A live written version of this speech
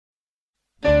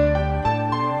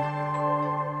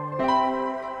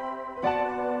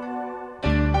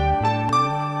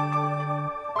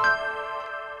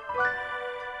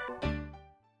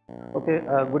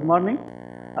Okay, good morning.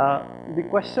 The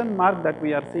question mark that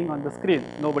we are seeing on the screen,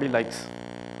 nobody likes.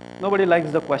 Nobody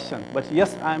likes the question, but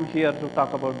yes, I am here to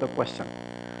talk about the question.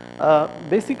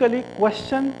 Basically,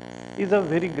 question is a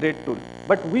very great tool,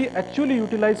 but we actually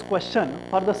utilize question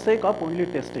for the sake of only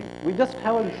testing. We just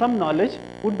have some knowledge,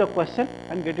 put the question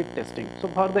and get it testing. So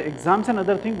for the exams and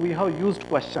other things, we have used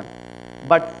question,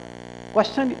 but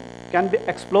question can be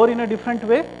explored in a different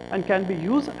way and can be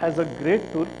used as a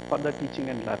great tool for the teaching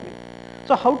and learning.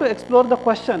 So how to explore the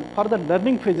question for the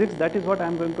learning physics, that is what I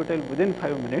am going to tell within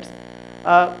 5 minutes.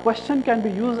 Question can be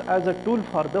used as a tool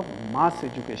for the mass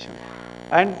education.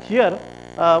 And here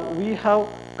we have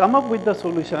come up with the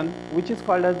solution which is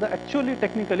called as the actually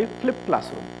technically flipped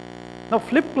classroom. Now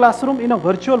flipped classroom in a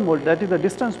virtual mode, that is the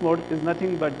distance mode, is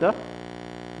nothing but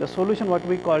the solution what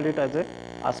we called it as a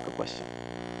ask a question.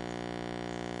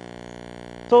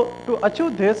 So to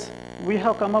achieve this, we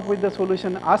have come up with the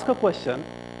solution ask a question,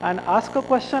 and ask a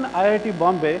question IIT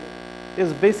Bombay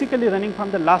is basically running from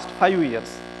the last 5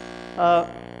 years.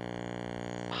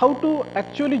 How to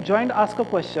actually join ask a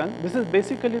question? This is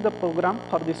basically the program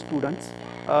for the students.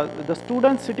 The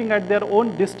students sitting at their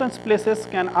own distance places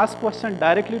can ask question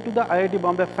directly to the IIT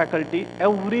Bombay faculty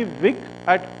every week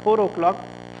at 4 o'clock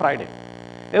Friday.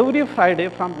 Every Friday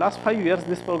from last 5 years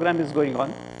this program is going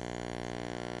on.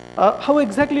 How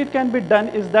exactly it can be done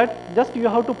is that just you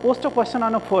have to post a question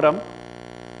on a forum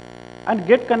and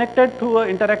get connected to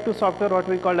an interactive software what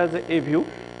we call as a view,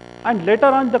 and later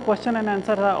on the question and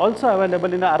answers are also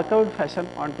available in an archived fashion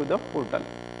onto the portal.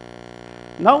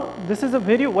 Now this is a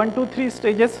very 1, 2, 3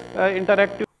 stages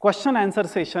interactive question answer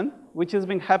session which has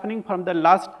been happening from the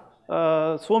last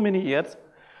so many years.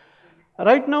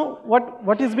 Right now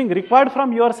what is being required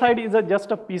from your side is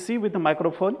just a PC with a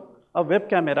microphone, a web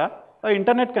camera,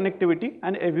 internet connectivity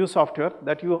and a view software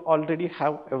that you already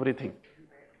have everything.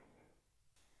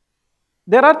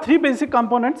 There are 3 basic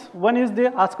components. One is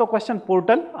the ask a question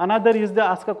portal, another is the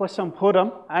ask a question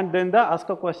forum, and then the ask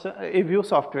a question a view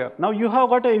software. Now you have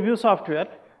got a view software,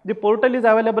 the portal is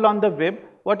available on the web.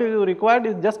 What you required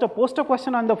is just to post a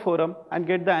question on the forum and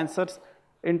get the answers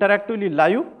interactively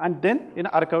live and then in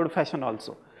archived fashion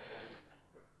also.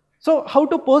 So how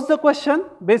to post the question?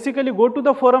 Basically go to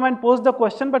the forum and post the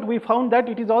question, but we found that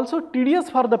it is also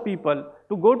tedious for the people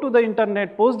to go to the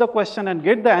internet, post the question and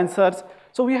get the answers.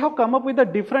 So we have come up with the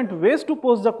different ways to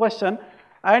post the question,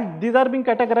 and these are being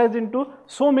categorized into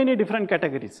so many different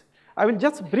categories. I will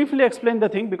just briefly explain the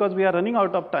thing because we are running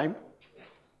out of time.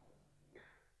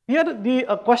 Here the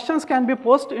questions can be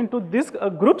posted into these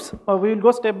groups. We will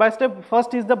go step by step.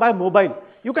 First is the by mobile.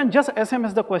 You can just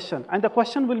SMS the question and the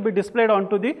question will be displayed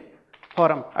onto the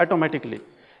forum automatically.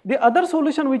 The other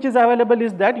solution which is available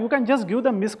is that you can just give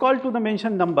the missed call to the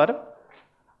mentioned number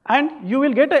and you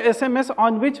will get a SMS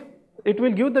on which it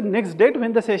will give the next date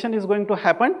when the session is going to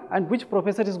happen and which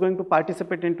professor is going to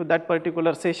participate into that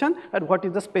particular session and what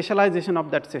is the specialization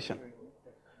of that session.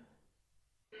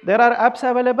 There are apps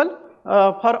available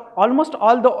for almost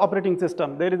all the operating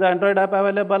system. There is an Android app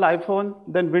available, iPhone,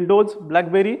 then Windows,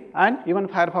 BlackBerry, and even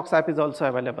Firefox app is also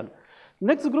available.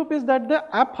 Next group is that the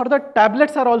app for the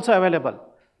tablets are also available.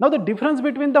 Now the difference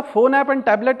between the phone app and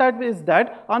tablet app is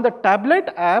that on the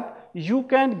tablet app, you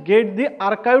can get the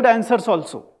archived answers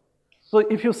also. So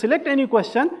if you select any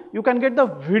question, you can get the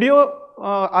video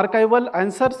archival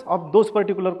answers of those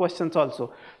particular questions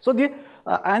also. So the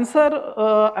answer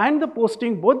and the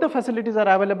posting, both the facilities are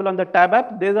available on the tab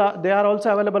app. They are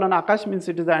also available on Akash, means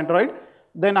it is Android,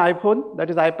 then iPhone, that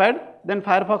is iPad, then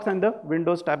Firefox and the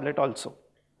Windows tablet also.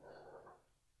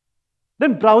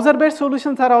 Then browser-based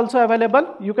solutions are also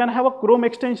available. You can have a Chrome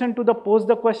extension to post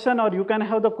the question, or you can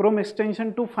have the Chrome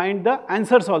extension to find the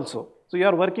answers also. So you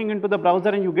are working into the browser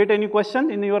and you get any question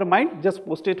in your mind, just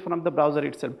post it from the browser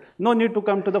itself. No need to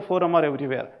come to the forum or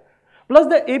everywhere. Plus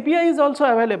the API is also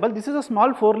available. This is a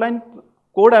small 4-line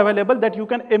code available that you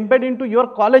can embed into your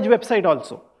college website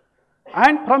also.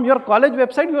 And from your college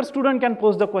website, your student can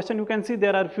post the question. You can see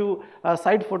there are few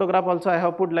site photograph also I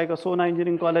have put, like a Sona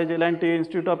Engineering College, L&T,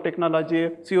 Institute of Technology,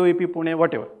 COEP Pune,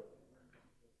 whatever.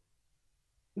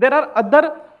 There are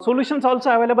other solutions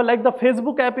also available, like the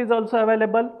Facebook app is also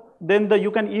available. Then you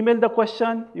can email the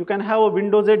question, you can have a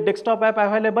Windows 8 desktop app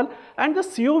available, and the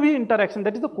COV interaction,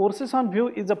 that is the courses on view,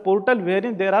 is a portal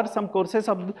wherein there are some courses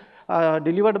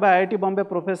delivered by IIT Bombay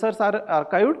professors are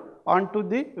archived onto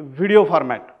the video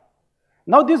format.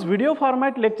 Now this video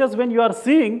format lectures, when you are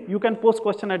seeing, you can post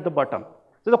question at the bottom.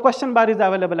 So the question bar is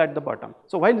available at the bottom.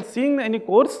 So while seeing any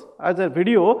course as a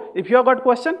video, if you have got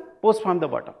question, post from the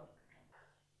bottom.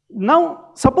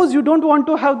 Now, suppose you don't want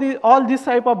to have all this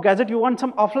type of gadget, you want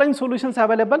some offline solutions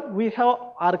available. We have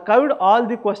archived all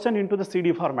the question into the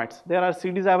CD formats. There are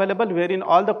CDs available wherein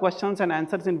all the questions and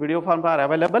answers in video form are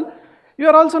available. You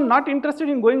are also not interested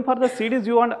in going for the CDs,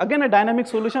 you want again a dynamic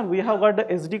solution. We have got the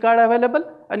SD card available,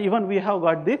 and even we have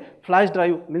got the flash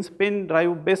drive, means pen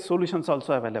drive based solutions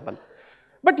also available.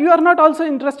 But you are not also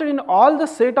interested in all the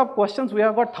set of questions. We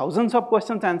have got thousands of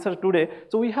questions answered today.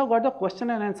 So we have got the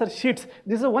question and answer sheets.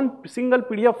 This is one single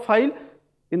PDF file.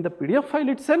 In the PDF file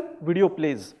itself, video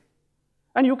plays.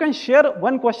 And you can share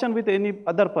one question with any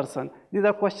other person. These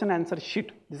are question answer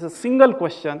sheet. This is a single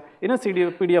question in a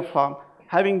PDF form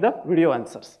having the video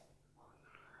answers.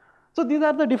 So these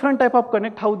are the different type of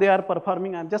connect, how they are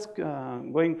performing. I'm just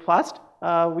going fast.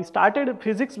 We started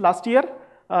physics last year.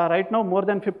 Right now, more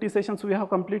than 50 sessions we have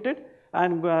completed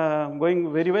and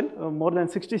going very well, more than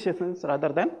 60 sessions rather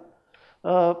than.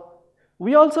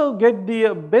 We also get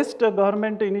the best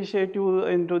government initiative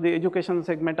into the education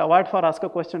segment award for Ask a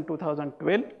Question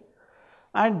 2012.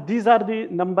 And these are the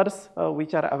numbers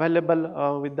which are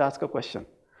available with the Ask a Question.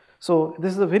 So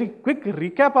this is a very quick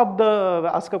recap of the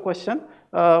Ask a Question.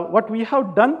 What we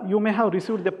have done, you may have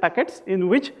received the packets in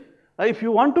which if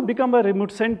you want to become a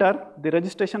remote center, the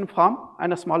registration form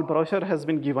and a small brochure has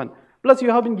been given. Plus you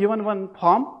have been given one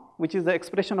form which is the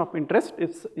expression of interest.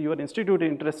 If your institute is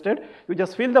interested, you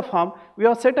just fill the form. We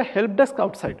have set a help desk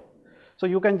outside. So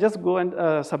you can just go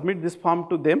and submit this form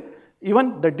to them.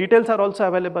 Even the details are also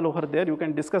available over there. You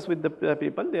can discuss with the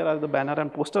people. There are the banner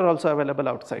and poster also available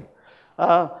outside.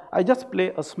 I just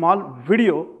play a small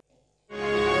video.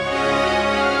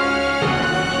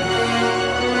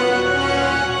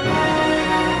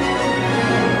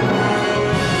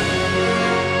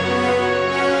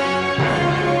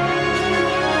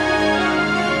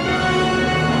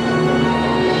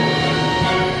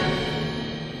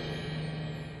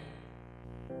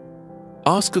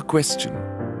 Ask a Question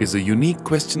is a unique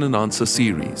question and answer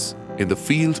series in the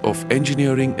field of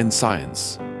engineering and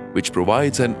science, which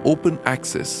provides an open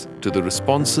access to the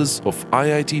responses of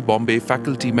IIT Bombay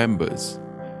faculty members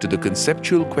to the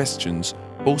conceptual questions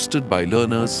posted by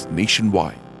learners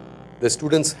nationwide. The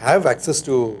students have access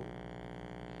to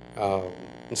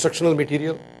instructional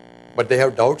material, but they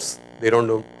have doubts, they don't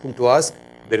know whom to ask,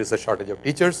 there is a shortage of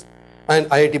teachers, and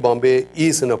IIT Bombay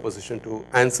is in a position to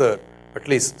answer at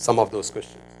least some of those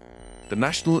questions. The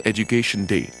National Education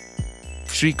Day.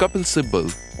 Shri Kapil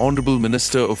Sibal, Honorable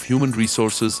Minister of Human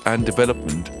Resources and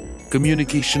Development,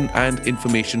 Communication and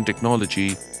Information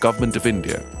Technology, Government of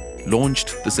India,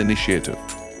 launched this initiative.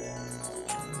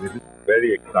 It is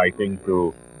very exciting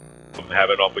to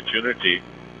have an opportunity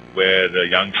where the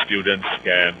young students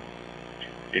can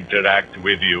interact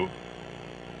with you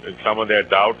with some of their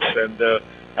doubts and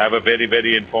have a very,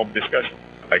 very informed discussion.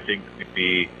 I think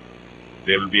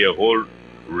there will be a whole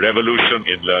revolution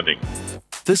in learning.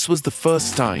 This was the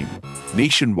first time,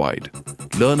 nationwide,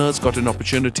 learners got an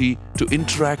opportunity to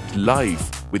interact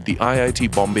live with the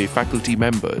IIT Bombay faculty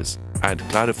members and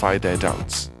clarify their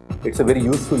doubts. It's a very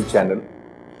useful channel.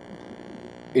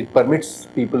 It permits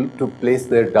people to place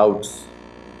their doubts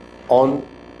on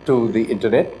to the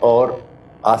internet or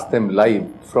ask them live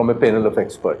from a panel of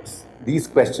experts. These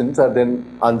questions are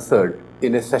then answered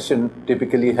in a session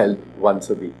typically held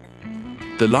once a week.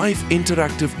 The live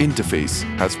interactive interface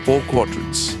has 4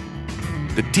 quadrants: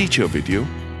 the teacher video,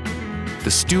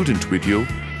 the student video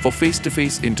for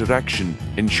face-to-face interaction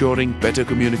ensuring better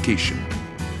communication,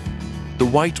 the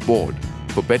whiteboard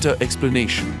for better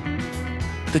explanation,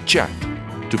 the chat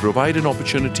to provide an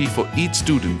opportunity for each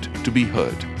student to be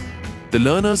heard. The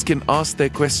learners can ask their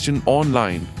question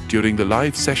online during the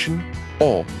live session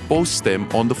or post them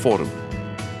on the forum.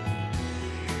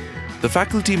 The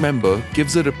faculty member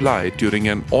gives a reply during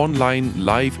an online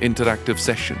live interactive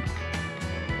session.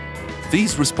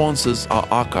 These responses are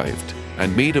archived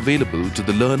and made available to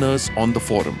the learners on the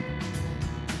forum.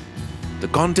 The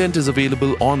content is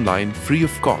available online free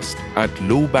of cost at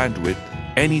low bandwidth,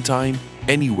 anytime,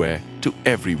 anywhere to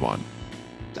everyone.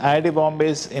 IIT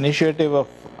Bombay's initiative of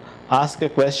Ask a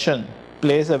Question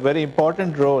plays a very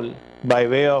important role by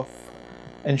way of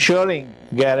ensuring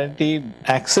guaranteed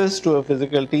access to a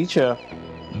physical teacher.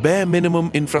 Bare minimum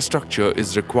infrastructure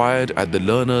is required at the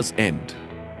learner's end: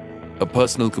 a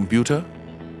personal computer,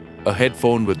 a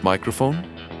headphone with microphone,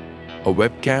 a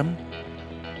webcam,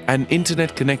 an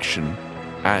internet connection,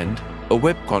 and a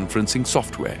web conferencing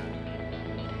software.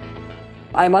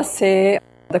 I must say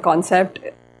the concept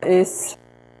is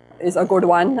a good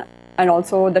one, and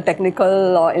also the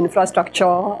technical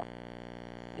infrastructure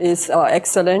is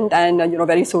excellent and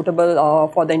very suitable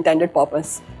for the intended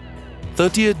purpose.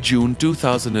 30th June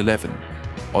 2011,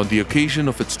 on the occasion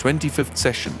of its 25th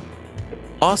session,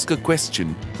 Ask a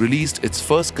Question released its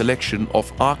first collection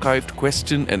of archived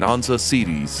question and answer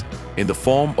series in the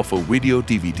form of a video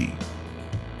DVD.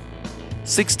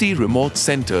 60 remote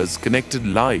centers connected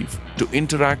live to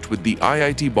interact with the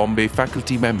IIT Bombay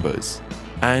faculty members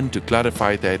and to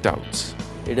clarify their doubts.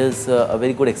 It is a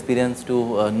very good experience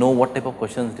to know what type of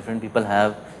questions different people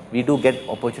have. We do get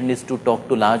opportunities to talk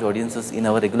to large audiences in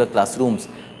our regular classrooms,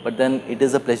 but then it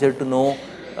is a pleasure to know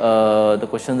the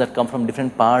questions that come from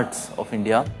different parts of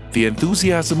India. The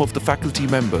enthusiasm of the faculty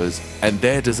members and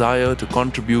their desire to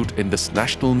contribute in this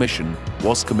national mission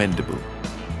was commendable.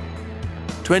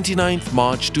 29th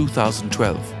March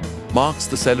 2012 marks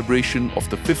the celebration of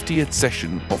the 50th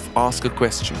session of Ask a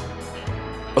Question.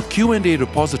 A Q&A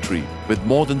repository with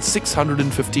more than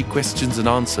 650 questions and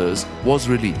answers was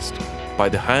released by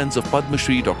the hands of Padma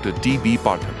Shri Dr. D.B.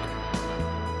 Pathak.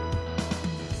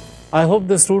 I hope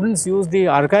the students use the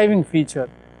archiving feature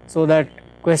so that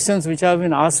questions which have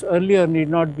been asked earlier need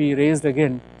not be raised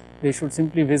again. They should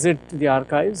simply visit the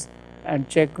archives and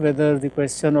check whether the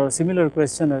question or a similar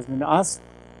question has been asked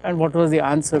and what was the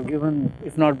answer given,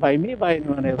 if not by me, by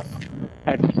anyone else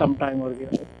at some time or the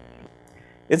other.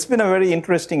 It's been a very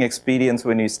interesting experience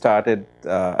when we started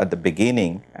at the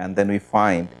beginning, and then we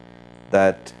find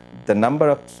that the number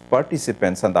of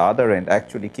participants on the other end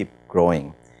actually keep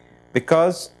growing,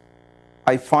 because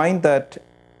I find that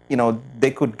they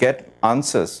could get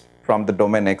answers from the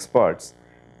domain experts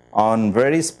on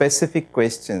very specific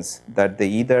questions that they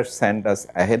either send us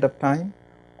ahead of time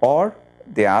or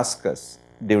they ask us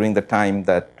during the time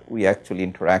that we actually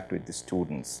interact with the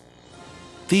students.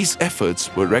 These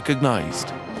efforts were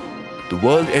recognized. The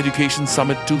World Education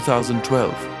Summit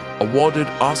 2012 awarded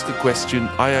Ask a Question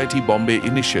IIT Bombay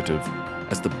initiative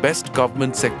as the best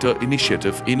government sector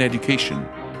initiative in education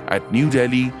at New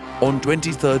Delhi on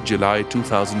 23rd July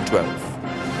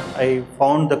 2012. I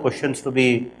found the questions to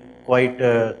be quite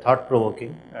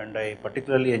thought-provoking, and I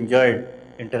particularly enjoyed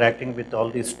interacting with all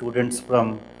these students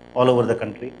from all over the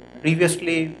country.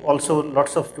 Previously, also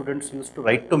lots of students used to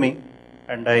write to me,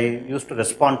 and I used to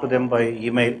respond to them by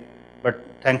email. But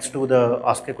thanks to the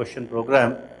Ask a Question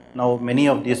program, now many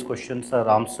of these questions are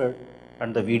answered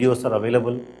and the videos are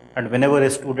available. And whenever a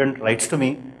student writes to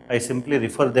me, I simply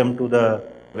refer them to the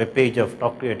webpage of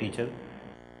Talk to a Teacher.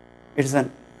 It's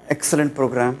an excellent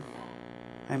program.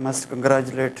 I must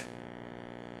congratulate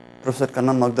Professor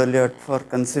Kannan Magdalya for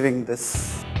conceiving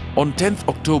this. On 10th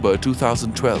October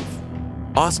 2012,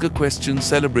 Ask a Question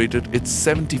celebrated its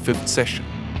 75th session.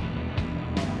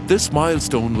 This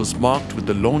milestone was marked with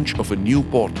the launch of a new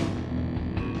portal.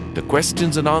 The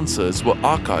questions and answers were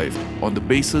archived on the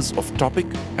basis of topic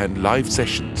and live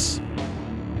sessions.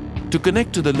 To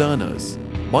connect to the learners,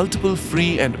 multiple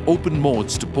free and open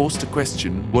modes to post a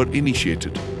question were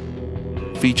initiated.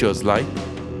 Features like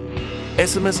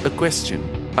SMS a Question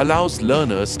allows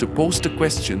learners to post a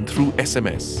question through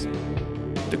SMS.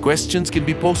 The questions can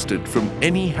be posted from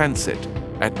any handset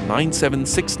at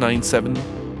 97697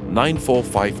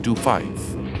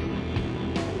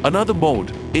 94525. Another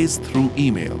mode is through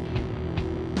email.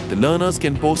 The learners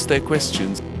can post their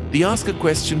questions. The Ask a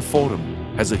Question forum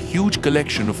has a huge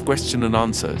collection of question and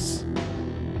answers.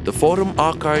 The forum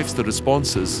archives the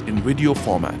responses in video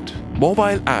format.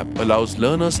 Mobile app allows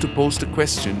learners to post a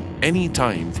question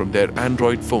anytime from their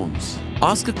Android phones.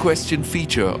 Ask a Question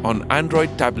feature on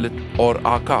Android tablet or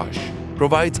Akash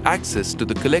provides access to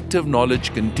the collective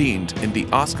knowledge contained in the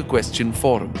Ask a Question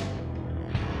forum.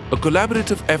 A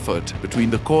collaborative effort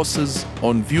between the courses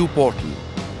on View Portal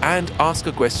and Ask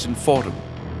a Question forum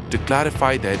to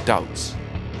clarify their doubts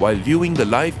while viewing the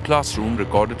live classroom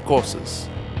recorded courses.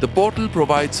 The portal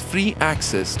provides free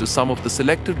access to some of the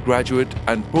selected graduate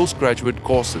and postgraduate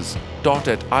courses taught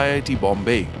at IIT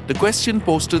Bombay. The question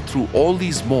posted through all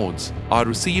these modes are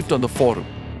received on the forum.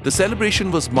 The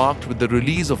celebration was marked with the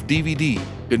release of DVD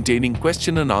containing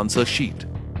question and answer sheet,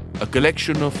 a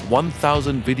collection of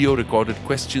 1,000 video recorded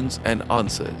questions and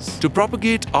answers. To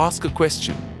propagate Ask a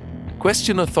Question,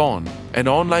 Questionathon, an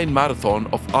online marathon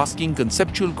of asking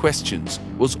conceptual questions,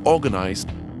 was organized.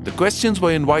 The questions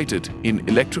were invited in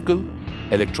electrical,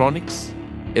 electronics,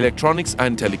 electronics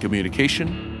and telecommunication,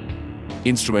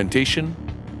 instrumentation,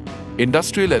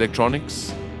 industrial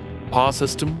electronics, power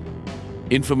system,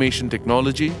 information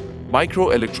technology,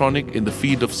 microelectronic in the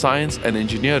field of science and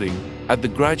engineering at the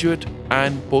graduate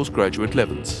and postgraduate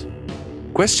levels.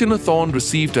 Questionathon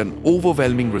received an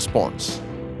overwhelming response.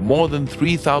 More than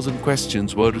 3,000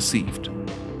 questions were received.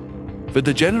 With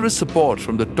the generous support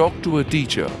from the Talk to a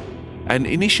Teacher, an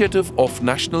initiative of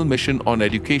National Mission on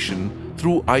Education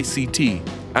through ICT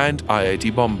and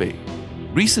IIT Bombay.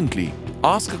 Recently,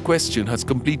 Ask a Question has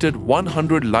completed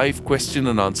 100 live question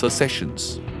and answer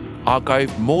sessions,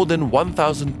 archived more than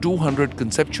 1,200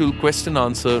 conceptual question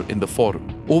answer in the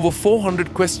forum, over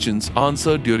 400 questions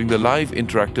answered during the live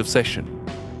interactive session.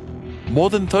 More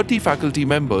than 30 faculty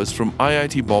members from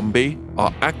IIT Bombay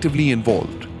are actively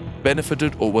involved,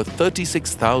 benefited over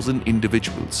 36,000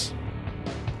 individuals.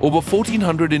 Over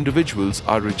 1,400 individuals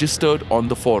are registered on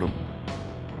the forum.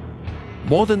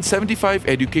 More than 75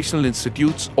 educational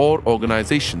institutes or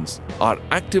organizations are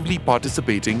actively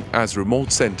participating as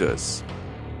remote centers.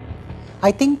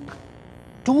 I think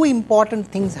two important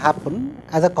things happen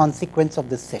as a consequence of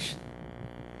this session.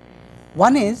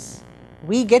 One is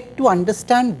we get to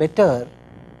understand better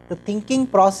the thinking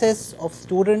process of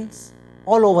students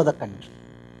all over the country.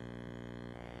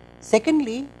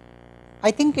 Secondly,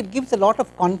 I think it gives a lot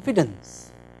of confidence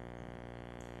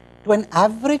to an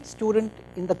average student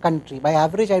in the country. By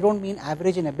average, I do not mean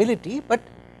average in ability, but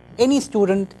any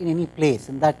student in any place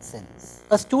in that sense.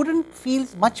 A student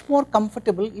feels much more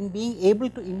comfortable in being able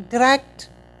to interact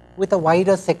with a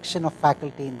wider section of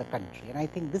faculty in the country, and I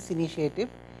think this initiative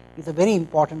is a very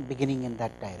important beginning in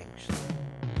that direction.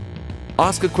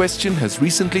 Ask a Question has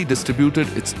recently distributed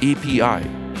its API,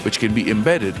 which can be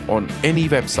embedded on any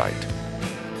website.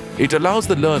 It allows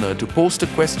the learner to post a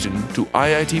question to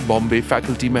IIT Bombay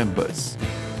faculty members.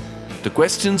 The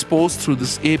questions posted through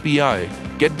this API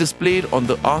get displayed on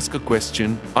the Ask a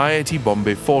Question IIT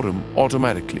Bombay forum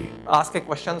automatically. Ask a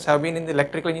Questions have been in the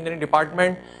electrical engineering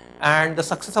department, and the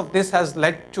success of this has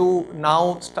led to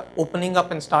now opening up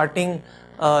and starting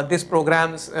these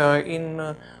programs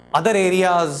in other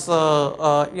areas,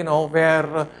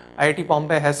 where IIT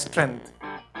Bombay has strength.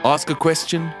 Ask a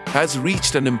Question has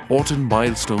reached an important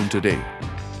milestone today,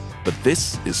 but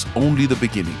this is only the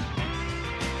beginning.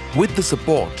 With the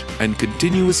support and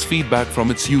continuous feedback from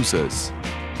its users,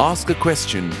 Ask a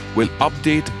Question will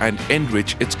update and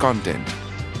enrich its content,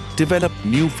 develop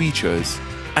new features,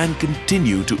 and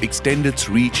continue to extend its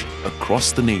reach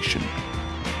across the nation.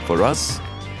 For us,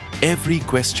 every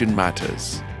question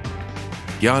matters.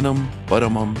 Jnanam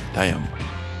Paramam Dayam.